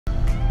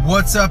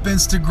What's up,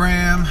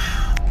 Instagram?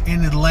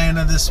 In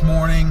Atlanta this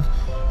morning.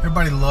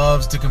 Everybody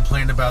loves to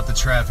complain about the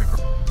traffic,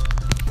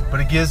 but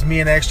it gives me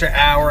an extra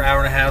hour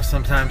and a half,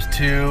 sometimes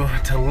two,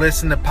 to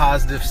listen to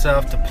positive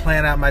stuff, to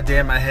plan out my day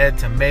in my head,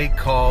 to make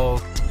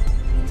calls.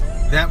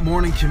 That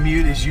morning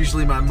commute is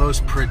usually my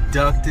most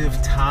productive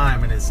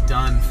time, and it's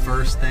done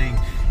first thing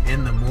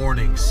in the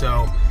morning.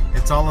 So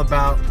it's all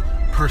about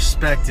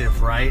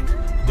perspective, right?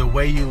 The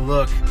way you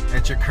look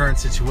at your current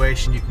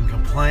situation. You can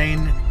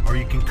complain or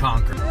you can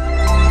conquer.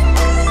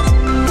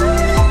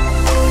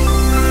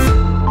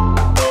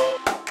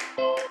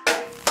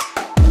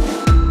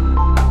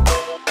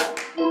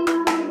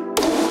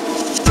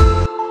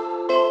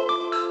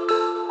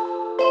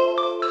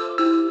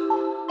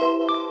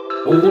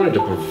 We wanted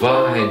to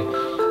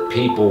provide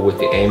people with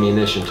the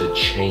ammunition to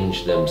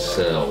change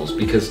themselves,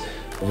 because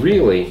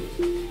really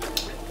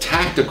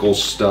tactical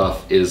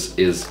stuff is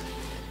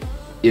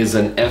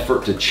an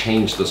effort to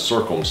change the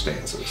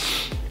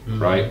circumstances,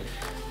 right?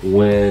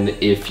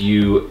 If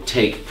you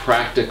take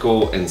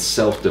practical and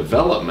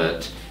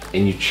self-development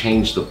and you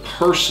change the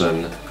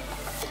person,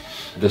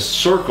 the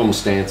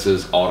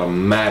circumstances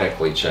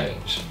automatically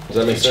change. Does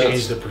that make sense?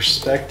 Change the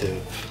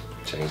perspective.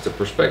 Change the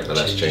perspective.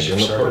 That's changing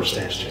the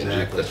person.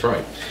 Exactly. That's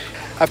right.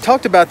 I've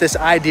talked about this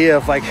idea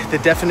of like the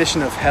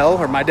definition of hell,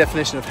 or my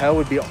definition of hell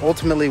would be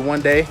ultimately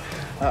one day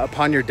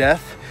upon your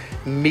death,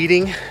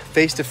 meeting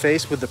face to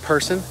face with the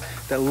person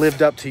that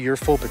lived up to your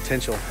full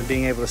potential and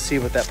being able to see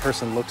what that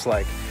person looks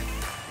like.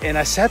 And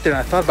I sat there and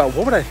I thought about,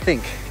 what would I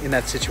think in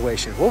that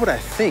situation? What would I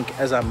think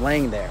as I'm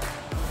laying there?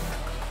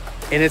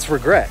 And it's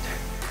regret.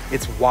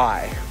 It's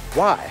why.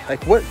 Why?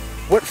 Like what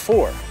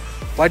for?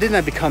 Why didn't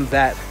I become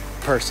that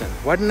person?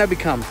 Why didn't I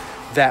become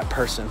that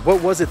person?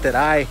 What was it that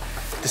I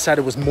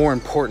decided was more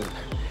important?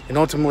 And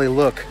ultimately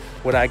look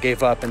what I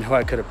gave up and who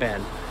I could have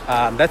been.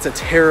 That's a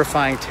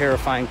terrifying,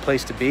 terrifying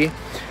place to be.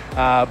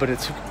 But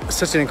it's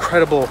such an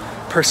incredible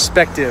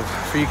perspective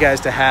for you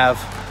guys to have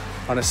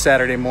on a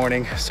Saturday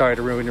morning. Sorry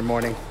to ruin your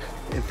morning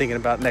and thinking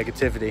about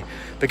negativity.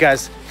 But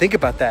guys, think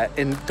about that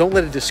and don't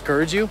let it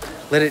discourage you.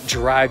 Let it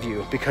drive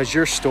you, because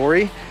your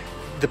story,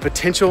 the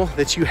potential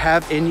that you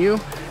have in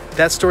you,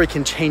 that story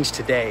can change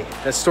today.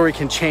 That story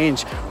can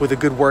change with a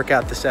good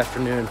workout this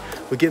afternoon,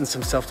 with getting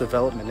some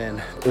self-development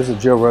in. There's a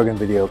Joe Rogan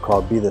video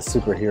called Be the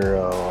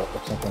Superhero or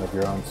something of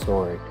your own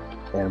story.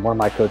 And one of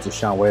my coaches,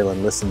 Sean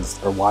Whalen, listens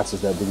or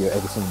watches that video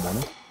every single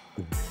morning.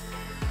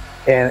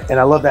 And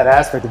I love that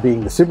aspect of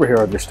being the superhero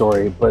of your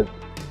story, but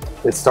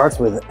it starts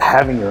with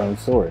having your own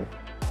story.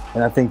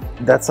 And I think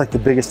that's like the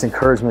biggest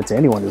encouragement to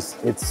anyone is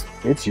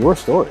it's your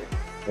story,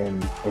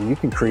 and you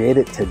can create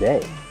it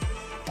today.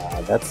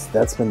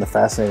 That's been the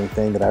fascinating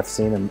thing that I've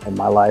seen in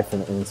my life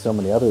and in so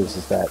many others,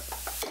 is that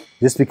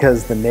just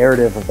because the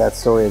narrative of that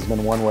story has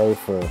been one way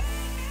for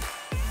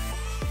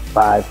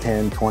 5,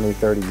 10, 20,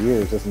 30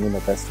 years doesn't mean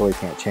that that story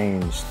can't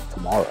change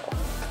tomorrow.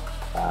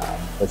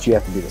 But you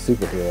have to be the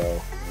superhero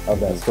of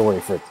that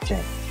story for it to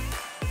change.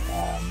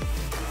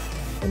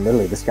 And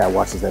literally, this guy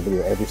watches that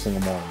video every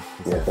single morning.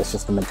 Like, that's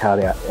just the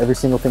mentality. Every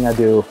single thing I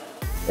do,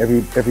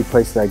 every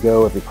place that I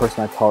go, every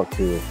person I talk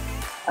to,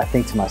 I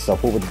think to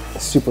myself, what would a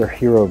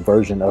superhero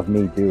version of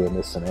me do in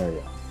this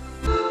scenario?